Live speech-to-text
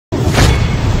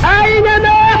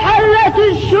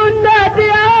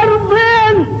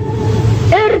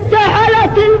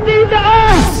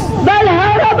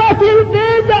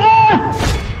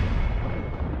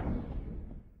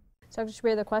So Dr.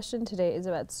 Shabir, the question today is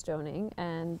about stoning,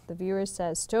 and the viewer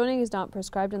says, stoning is not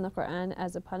prescribed in the Quran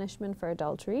as a punishment for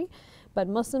adultery, but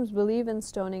Muslims believe in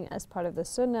stoning as part of the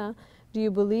Sunnah. Do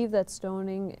you believe that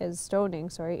stoning is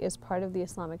part of the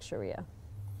Islamic Sharia?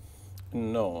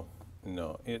 No,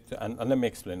 no. And let me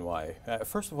explain why.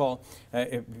 First of all,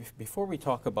 before we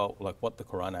talk about what the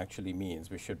Quran actually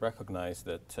means, we should recognize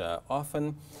that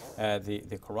often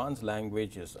the Quran's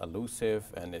language is elusive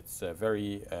and it's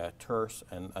very terse,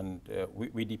 and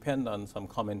we depend on some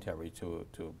commentary to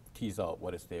tease out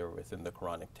what is there within the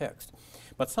Quranic text.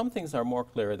 But some things are more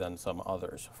clear than some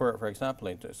others. For example,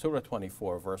 in Surah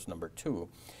 24, verse number 2,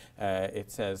 it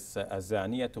says,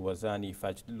 "Azaniyatu wa zani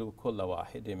fajdilu kulla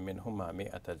wahidin minhuma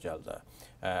mi'ata jalda."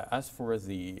 As for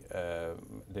the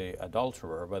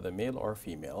adulterer, whether male or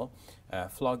female,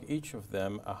 flog each of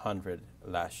them 100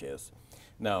 lashes.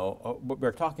 Now,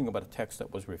 we're talking about a text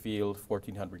that was revealed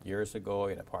 1400 years ago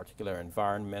in a particular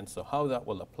environment, so how that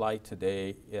will apply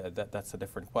today, that's a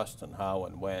different question, how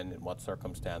and when, in what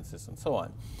circumstances, and so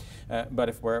on. But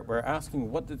if we're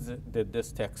asking what did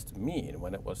this text mean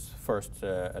when it was first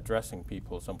addressing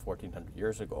people some 1400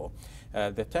 years ago,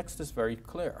 the text is very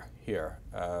clear here.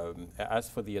 As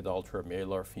for the adulterer,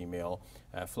 male or female,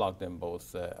 flog them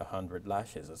both 100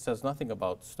 lashes. It says nothing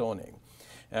about stoning.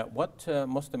 What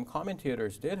Muslim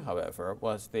commentators did, however,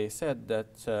 was they said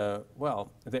that,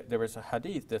 well, there is a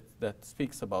hadith that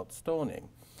speaks about stoning.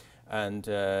 And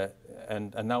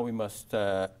now we must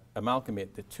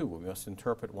amalgamate the two. We must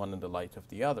interpret one in the light of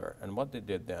the other. And what they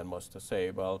did then was to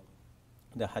say, well,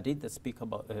 the hadith that speak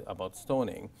about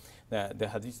stoning, the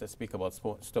hadiths that speak about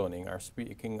stoning are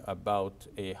speaking about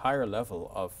a higher level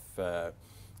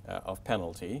of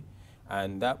penalty,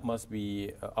 and that must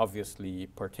be obviously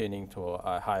pertaining to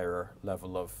a higher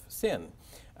level of sin.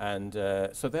 And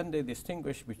so then they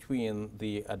distinguish between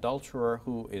the adulterer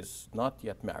who is not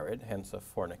yet married, hence a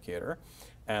fornicator,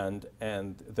 and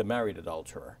the married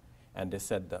adulterer. And they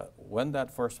said that when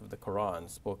that verse of the Quran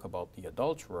spoke about the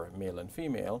adulterer, male and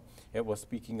female, it was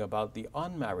speaking about the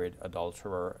unmarried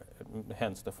adulterer,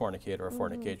 hence the fornicator or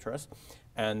fornicatress,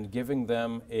 and giving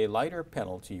them a lighter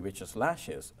penalty, which is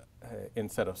lashes,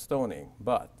 instead of stoning.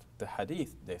 But the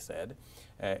hadith, they said,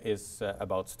 is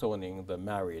about stoning the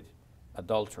married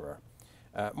adulterer.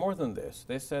 More than this,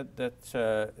 they said that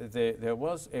there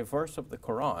was a verse of the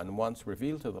Quran once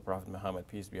revealed to the Prophet Muhammad,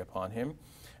 peace be upon him,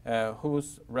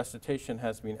 whose recitation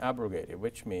has been abrogated,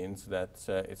 which means that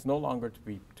it's no longer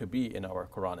to be in our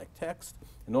Quranic text,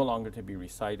 no longer to be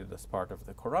recited as part of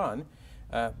the Quran,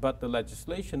 but the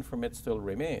legislation from it still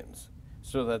remains.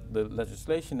 So that the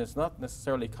legislation is not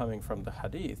necessarily coming from the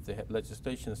hadith, the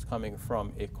legislation is coming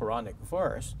from a Quranic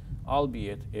verse,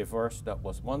 albeit a verse that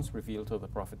was once revealed to the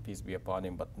Prophet, peace be upon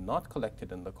him, but not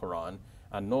collected in the Quran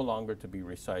and no longer to be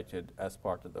recited as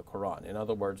part of the Quran. In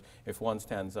other words, if one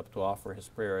stands up to offer his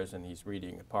prayers and he's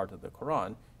reading a part of the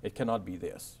Quran, it cannot be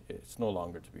this. It's no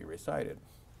longer to be recited.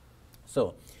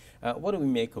 So, what do we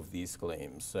make of these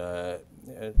claims?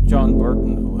 John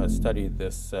Burton, who has studied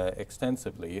this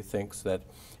extensively, thinks that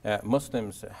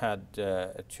Muslims had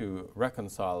to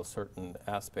reconcile certain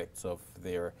aspects of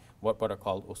their, what are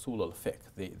called usul al-fiqh,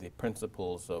 the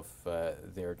principles of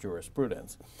their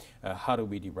jurisprudence. How do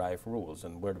we derive rules,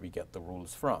 and where do we get the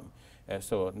rules from?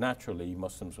 So naturally,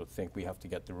 Muslims would think we have to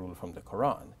get the rule from the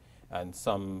Quran. And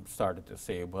some started to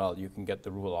say, well, you can get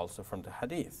the rule also from the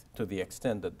hadith, to the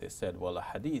extent that they said, well, a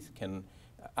hadith can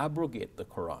abrogate the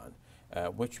Quran,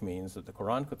 which means that the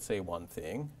Quran could say one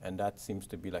thing, and that seems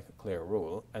to be like a clear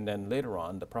rule, and then later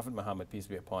on, the Prophet Muhammad, peace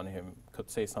be upon him, could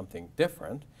say something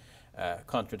different,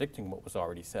 contradicting what was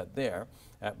already said there,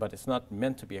 but it's not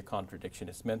meant to be a contradiction,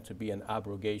 it's meant to be an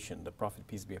abrogation. The Prophet,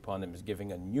 peace be upon him, is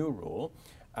giving a new rule,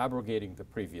 abrogating the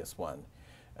previous one.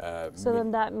 So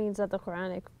then that means that the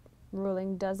Quranic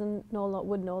ruling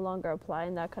would no longer apply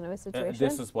in that kind of a situation?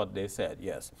 This is what they said,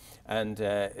 yes. And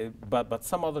but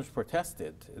some others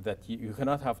protested that you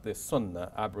cannot have the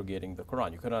Sunnah abrogating the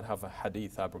Quran. You cannot have a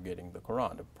hadith abrogating the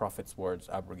Quran, the Prophet's words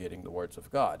abrogating the words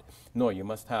of God. No, you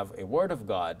must have a word of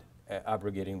God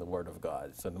abrogating the word of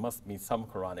God. So there must be some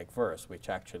Quranic verse which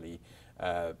actually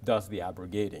does the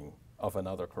abrogating of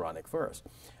another Quranic verse.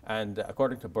 And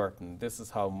according to Burton, this is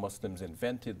how Muslims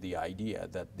invented the idea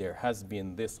that there has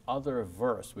been this other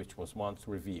verse which was once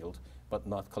revealed but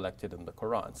not collected in the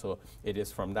Quran. So it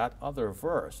is from that other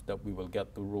verse that we will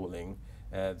get the ruling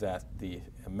that the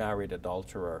married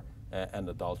adulterer and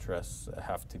adulteress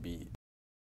have to be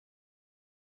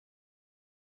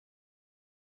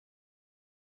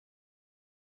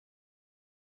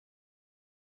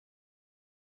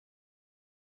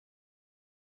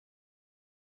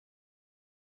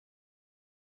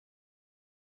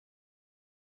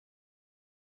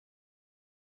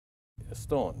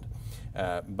stoned.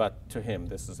 But to him,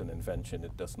 this is an invention.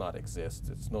 It does not exist.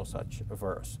 It's no such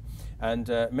verse. And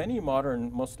many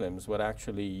modern Muslims would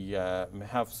actually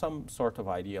have some sort of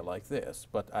idea like this,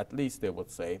 but at least they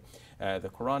would say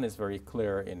the Quran is very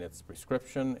clear in its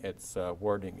prescription. Its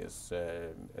wording is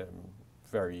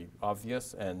very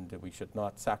obvious, and we should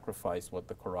not sacrifice what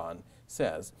the Quran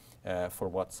says for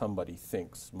what somebody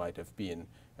thinks might have been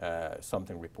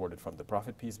something reported from the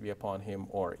Prophet, peace be upon him,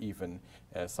 or even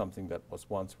something that was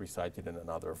once recited in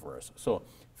another verse. So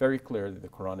very clearly the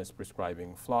Quran is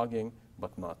prescribing flogging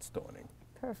but not stoning.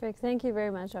 Perfect. Thank you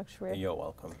very much, Dr. Shabir. You're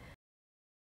welcome.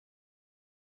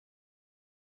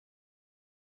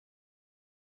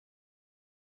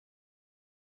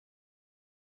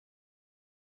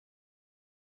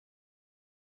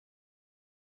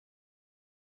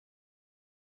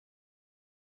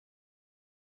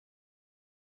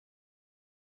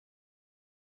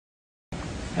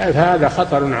 هذا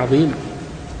خطر عظيم،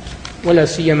 ولا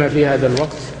سيما في هذا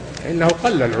الوقت، إنه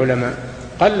قل العلماء،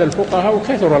 قل الفقهاء،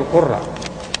 وكثر القراء،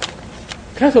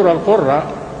 كثر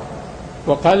القراء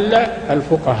وقل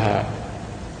الفقهاء.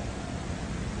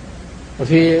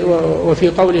 وفي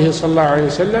قوله صلى الله عليه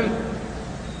وسلم: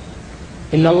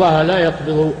 إن الله لا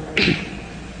يقبض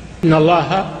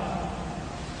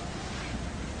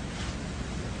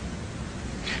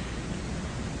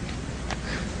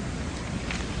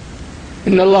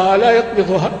إن الله لا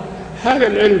يقبض هذا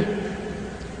العلم،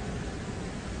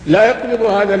 لا يقبض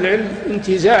هذا العلم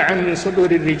انتزاعا من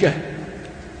صدور الرجال،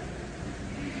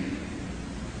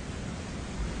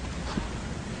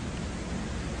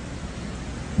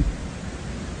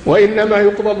 وإنما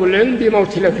يقبض العلم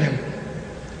بموت الأبهام،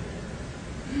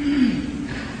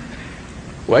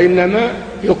 وإنما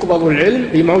يقبض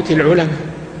العلم بموت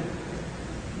العلماء،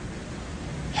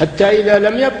 حتى إذا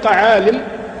لم يبق عالم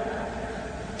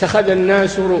اتخذ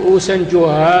الناس رؤوسا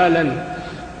جهالا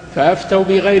فأفتوا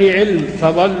بغير علم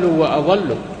فضلوا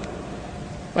وأضلوا،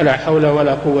 ولا حول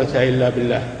ولا قوة إلا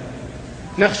بالله.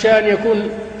 نخشى أن يكون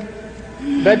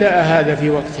بدأ هذا في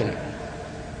وقتنا،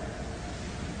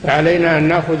 فعلينا أن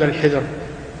نأخذ الحذر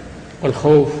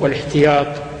والخوف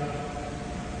والاحتياط.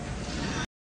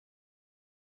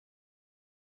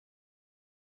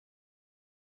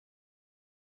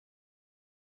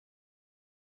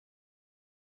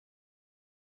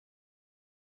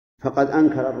 فقد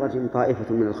أنكر الرجم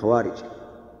طائفة من الخوارج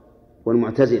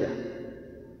والمعتزلة،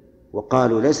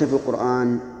 وقالوا ليس في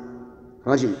القرآن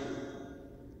رجم،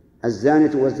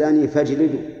 الزانية والزاني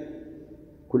فاجلدوا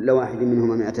كل واحد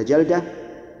منهما 100 جلدة،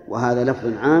 وهذا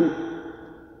لفظ عام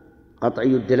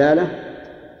قطعي الدلالة،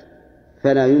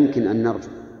 فلا يمكن أن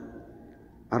نرجم.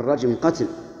 الرجم قتل،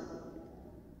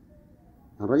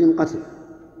 الرجم قتل،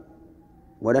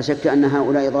 ولا شك أن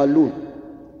هؤلاء ضالون.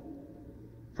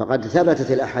 فقد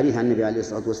ثبتت الأحاديث عن النبي عليه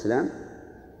الصلاة والسلام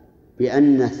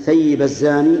بأن الثيب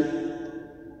الزاني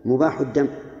مباح الدم،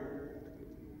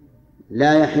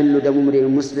 لا يحل دم امرئ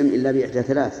مسلم إلا بإحدى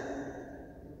 3: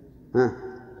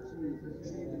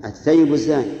 الثيب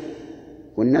الزاني،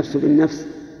 والنفس بالنفس،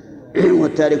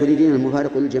 والتارك لدينه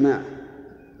المفارق للجماعة.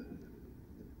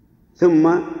 ثم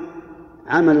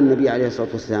عمل النبي عليه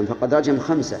الصلاة والسلام، فقد رجم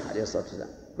 5 عليه الصلاة والسلام،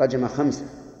 رجم 5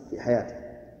 في حياته.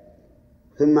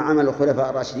 ثم عمل الخلفاء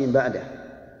الراشدين بعده،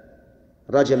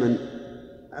 رجم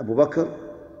أبو بكر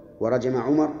ورجم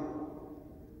عمر،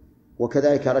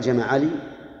 وكذلك رجم علي،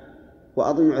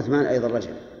 وأظن عثمان أيضا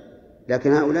رجم،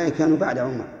 لكن هؤلاء كانوا بعد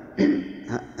عمر.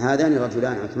 هذان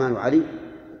الرجلان عثمان وعلي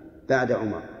بعد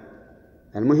عمر.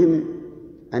 المهم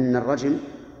أن الرجم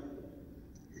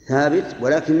ثابت،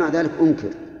 ولكن مع ذلك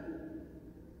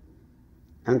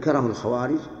أنكره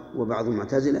الخوارج وبعض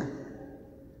المعتزلة،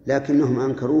 لكنهم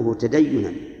أنكروه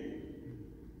تدينا،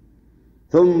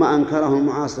 ثم أنكره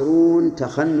المعاصرون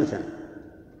تخنثا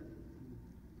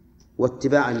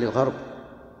واتباعا للغرب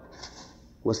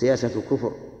وسياسة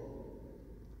الكفر،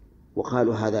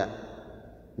 وقالوا هذا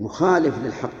مخالف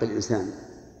للحق الإنساني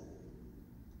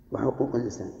وحقوق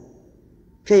الإنسان.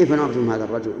 كيف نرجم هذا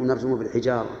الرجل ونرجمه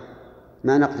بالحجارة؟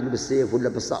 ما نقتل بالسيف ولا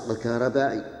بالصعق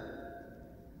الكهربائي؟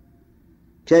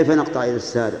 كيف نقطع يد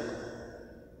السارق؟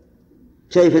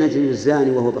 كيف نجلد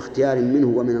الزاني وهو باختيار منه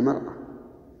ومن المرأة؟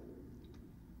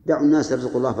 دعوا الناس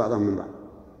يرزق الله بعضهم من بعض.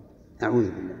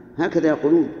 أعوذ بالله، هكذا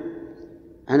يقولون.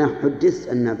 أنا حدثت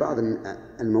أن بعض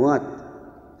المواد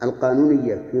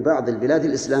القانونية في بعض البلاد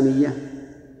الإسلامية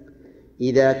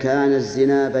إذا كان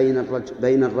الزنا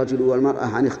بين الرجل والمرأة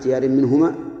عن اختيار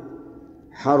منهما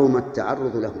حرم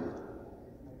التعرض لهما.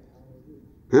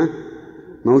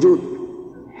 موجود،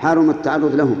 حرم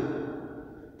التعرض لهم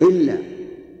إلا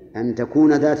أن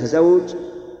تكون ذات زوج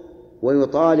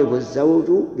ويطالب الزوج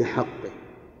بحقه،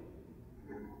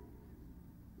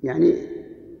 يعني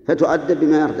فتؤدب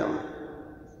بما يردعها.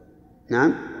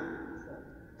 نعم.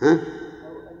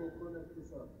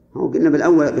 هو قلنا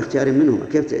بالأول باختيار منهما،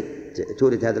 كيف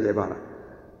تورد هذه العبارة؟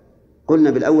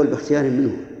 قلنا بالأول باختيار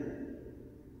منهما.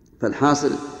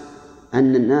 فالحاصل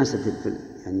أن الناس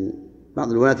يعني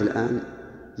بعض الولاة الآن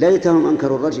ليتهم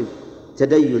أنكروا الرجم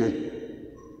تدينا،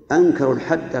 أنكروا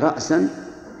الحد رأسا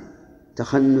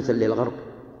تخنثا للغرب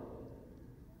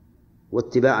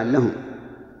واتباعا لهم،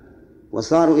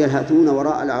 وصاروا يلهثون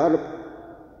وراء الغرب،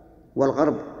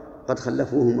 والغرب قد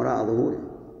خلفوهم وراء ظهورهم.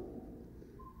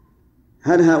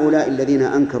 هل هؤلاء الذين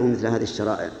أنكروا مثل هذه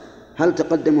الشرائع هل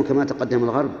تقدموا كما تقدم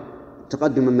الغرب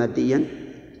تقدما ماديا؟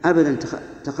 أبدا،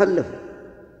 تخلفوا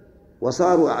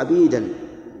وصاروا عبيدا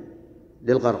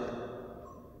للغرب،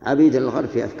 عبيدا للغرب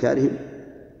في أفكارهم،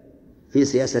 في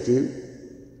سياستهم،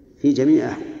 في جميع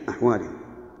أحوالهم.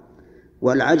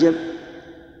 والعجب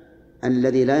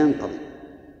الذي لا ينقضي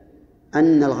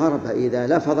أن الغرب إذا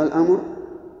لفظ الأمر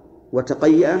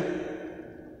وتقيأه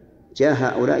جاء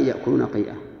هؤلاء يأكلون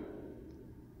قيئة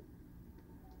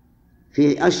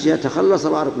في أشياء تخلص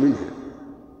الغرب منها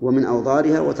ومن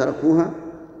أوضارها وتركوها،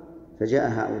 فجاء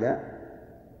هؤلاء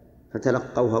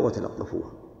فتلقوها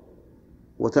وتلقفوها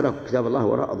وتركوا كتاب الله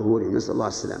وراء ظهورهم، نسأل الله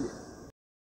السلامة.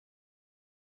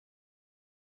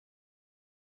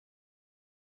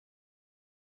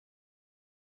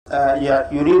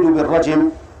 يريد بالرجم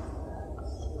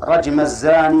رجم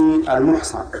الزاني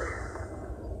المحصن،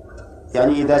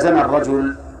 يعني إذا زنى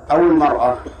الرجل أو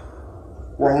المرأة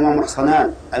وهما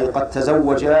محصنان، أي قد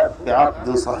تزوجا بعقد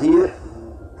صحيح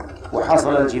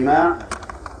وحصل الجماع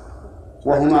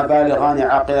وهما بالغان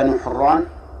عاقلان حران،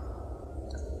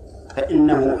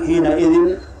 فإنه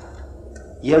حينئذ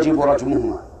يجب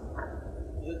رجمهما،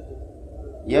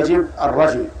 يجب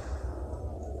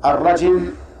الرجم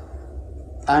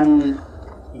أن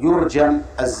يرجم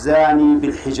الزاني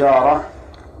بالحجارة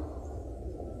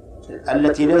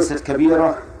التي ليست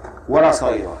كبيرة ولا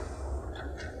صغيرة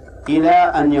إلى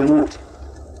أن يموت،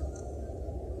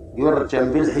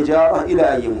 يرجم بالحجارة إلى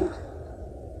أن يموت.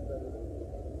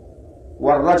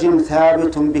 والرجم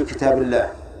ثابت بكتاب الله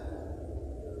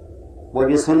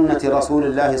وبسنة رسول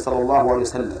الله صلى الله عليه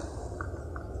وسلم،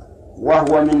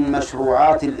 وهو من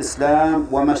مشروعات الإسلام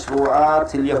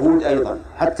ومشروعات اليهود أيضا،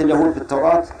 حتى اليهود في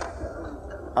التوراة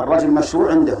الرجم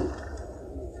مشروع عندهم.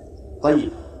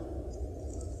 طيب،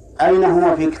 أين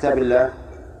هو في كتاب الله؟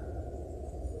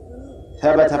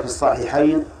 ثبت في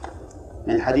الصحيحين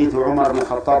من حديث عمر بن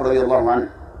الخطاب رضي الله عنه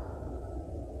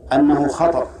أنه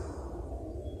خطب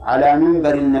على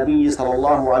منبر النبي صلى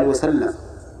الله عليه وسلم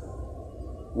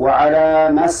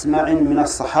وعلى مسمع من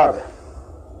الصحابة،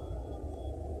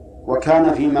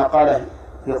 وكان فيما قال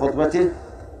في خطبته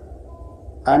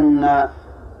أن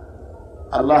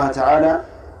الله تعالى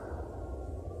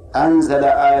أنزل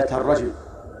آية الرجم،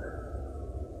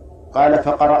 قال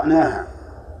فقرأناها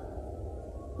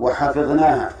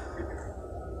وحفظناها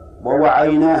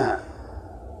ووعيناها،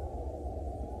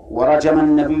 ورجم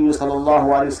النبي صلى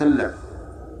الله عليه وسلم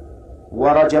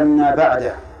ورجمنا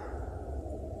بعده،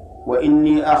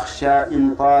 وإني أخشى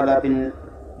إن طال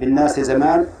بالناس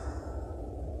زمان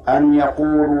أن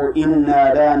يقولوا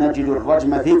إنا لا نجد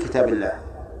الرجم في كتاب الله.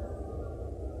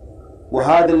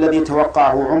 وهذا الذي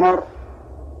توقعه عمر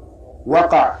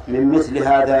وقع من مثل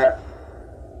هذا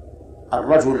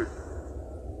الرجل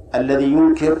الذي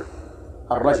ينكر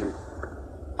الرجم،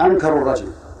 أنكروا الرجم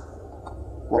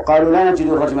وقالوا لا نجد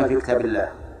الرجم في كتاب الله.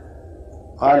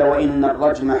 قال وإن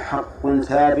الرجم حق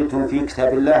ثابت في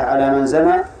كتاب الله على من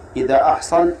زنى إذا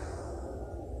أحصن،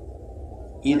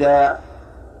 إذا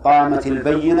قامت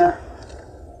البينة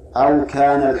أو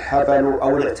كان الحبل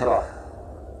أو الاعتراف.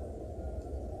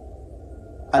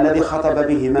 الذي خطب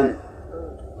به من؟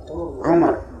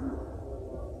 عمر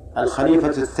الخليفة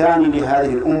الثاني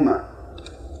لهذه الأمة.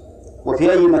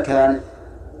 وفي أي مكان؟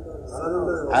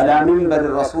 على منبر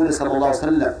الرسول صلى الله عليه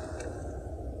وسلم.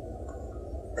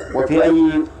 وفي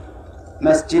أي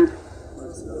مسجد؟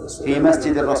 في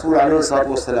مسجد الرسول عليه الصلاة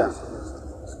والسلام.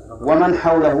 ومن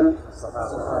حوله؟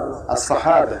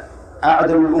 الصحابة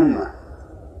أعدل الأمة.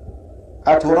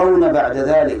 أترون بعد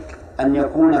ذلك أن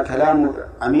يكون كلام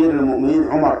أمير المؤمنين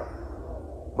عمر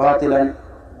باطلا؟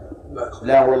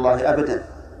 لا والله أبدا.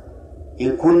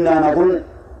 إن كنا نظن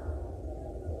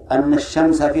أن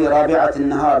الشمس في رابعة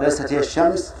النهار ليست هي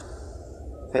الشمس،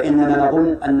 فإننا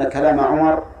نظن أن كلام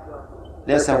عمر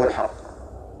ليس هو الحق.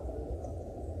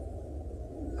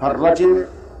 فالرجم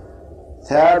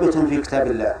ثابت في كتاب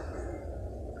الله،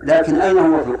 لكن أين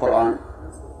هو في القرآن؟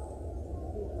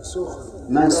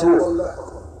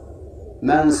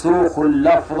 منسوخ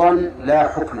لفظا لا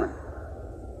حكما،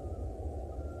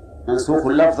 منسوخ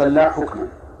لفظا لا حكما.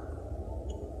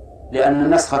 لأن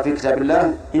النسخ في كتاب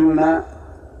الله إما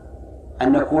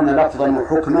أن يكون لفظا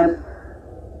وحكما،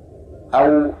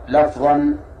 أو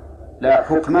لفظا لا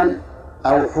حكما،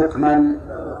 أو حكما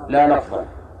لا لفظا،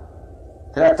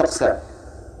 3 أقسام.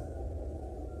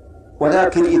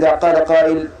 ولكن إذا قال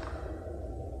قائل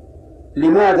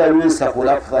لماذا ينسخ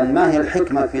لفظا؟ ما هي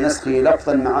الحكمة في نسخه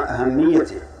لفظا مع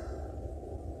أهميته؟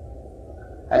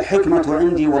 الحكمة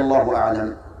عندي والله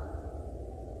أعلم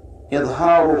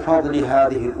إظهار فضل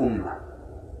هذه الأمة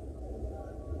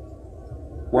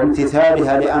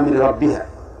وامتثالها لأمر ربها،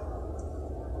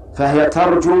 فهي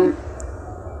ترجم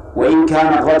وإن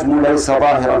كان الرجم ليس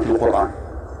ظاهرا في القرآن،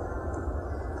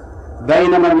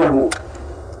 بينما اليهود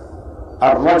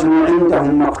الرجم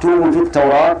عندهم مكتوب في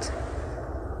التوراة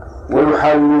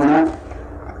ويحاولون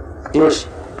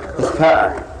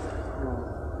إخفاءه.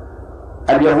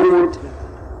 اليهود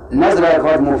نزل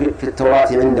الرجم في التوراة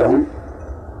عندهم،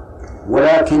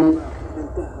 ولكن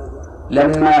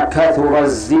لما كثر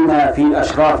الزنا في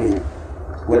أشرافهم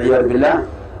والعياذ بالله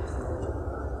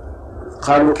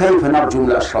قالوا كيف نرجم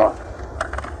الأشراف؟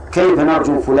 كيف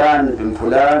نرجم فلان بن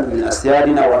فلان من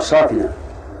أسيادنا وأشرافنا؟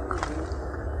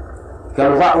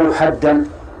 قالوا ضعوا حدا،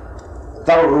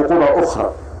 ضعوا عقوبة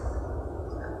أخرى،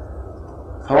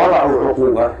 فوضعوا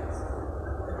عقوبة،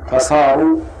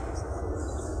 فصاروا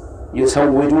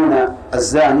يسودون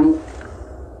الزاني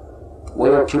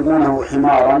ويركبونه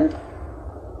حمارا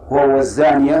هو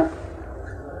والزانية،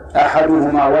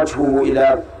 أحدهما وجهه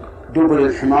إلى دبر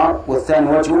الحمار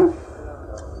والثاني وجهه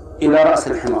إلى رأس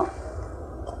الحمار،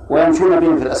 ويمشون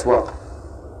بهم في الأسواق.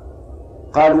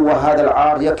 قالوا وهذا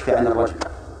العار يكفي عن الرجل.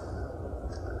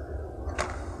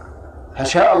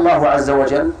 فشاء الله عز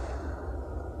وجل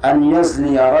أن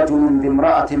يزني رجل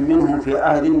بامرأة منهم في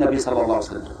عهد النبي صلى الله عليه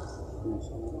وسلم،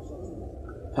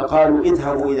 فقالوا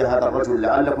اذهبوا إلى هذا الرجل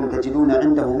لعلكم تجدون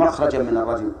عنده مخرجا من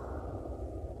الرجل.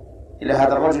 إلى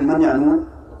هذا الرجل من يعنون؟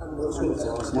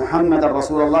 محمد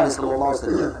رسول الله صلى الله عليه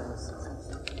وسلم.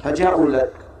 فجاءوا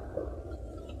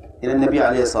إلى النبي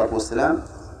عليه الصلاة والسلام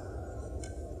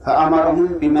فأمرهم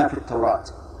بما في التوراة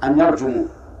أن يرجموا،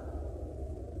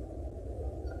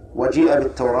 وجيء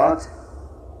بالتوراة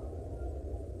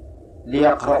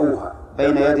ليقرؤوها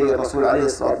بين يدي الرسول عليه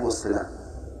الصلاة والسلام،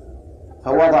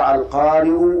 فوضع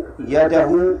القارئ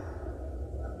يده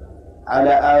على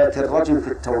آية الرجم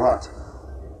في التوراة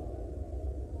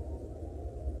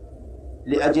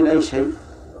لأجل أي شيء؟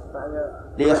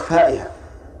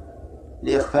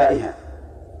 لإخفائها.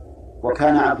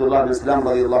 وكان عبد الله بن سلام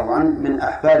رضي الله عنه من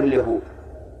أحبار اليهود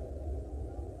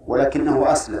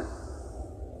ولكنه أسلم،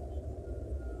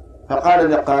 فقال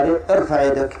للقارئ ارفع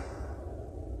يدك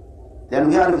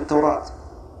لأنه يعرف التوراة،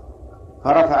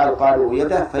 فرفع القارئ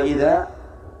يده فإذا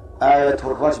آية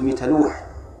الرجم تلوح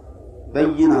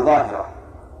بينة ظاهرة،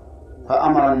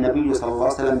 فأمر النبي صلى الله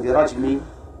عليه وسلم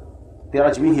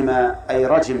برجمهما، أي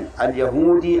رجم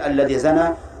اليهودي الذي زنى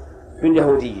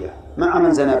باليهودية مع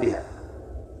من زنى بها.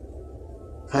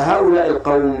 فهؤلاء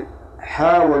القوم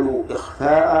حاولوا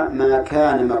إخفاء ما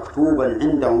كان مكتوبا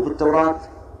عندهم في التوراة،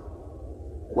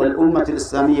 والأمة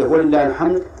الإسلامية ولله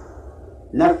الحمد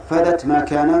نفذت ما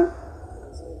كان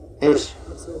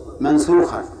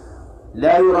منسوخا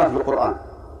لا يرى في القرآن،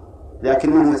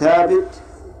 لكنه ثابت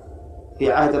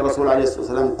في عهد الرسول عليه الصلاة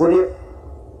والسلام، قرئ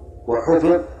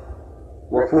وحفظ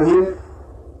وفهم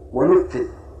ونفذ.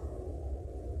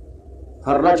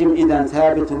 فالرجم إذن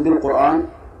ثابت بالقرآن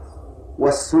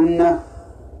والسنة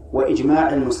وإجماع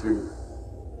المسلمين.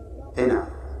 نعم.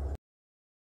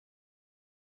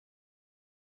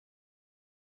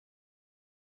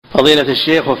 فضيلة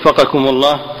الشيخ وفقكم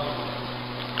الله،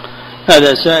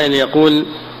 هذا سائل يقول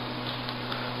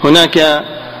هناك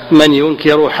من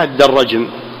ينكر حد الرجم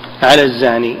على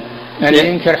الزاني. من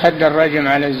ينكر حد الرجم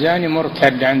على الزاني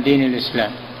مرتد عن دين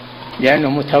الإسلام، لأنه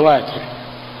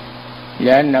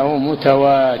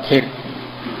متواتر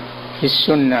في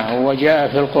السنة وجاء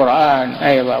في القرآن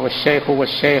أيضا: والشيخ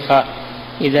والشيخة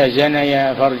إذا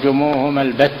زنيا فارجموهما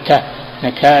البتة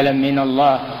نكالا من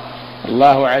الله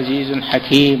الله عزيز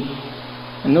حكيم.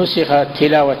 نسخت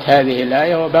تلاوة هذه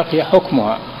الآية وبقي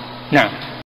حكمها. نعم.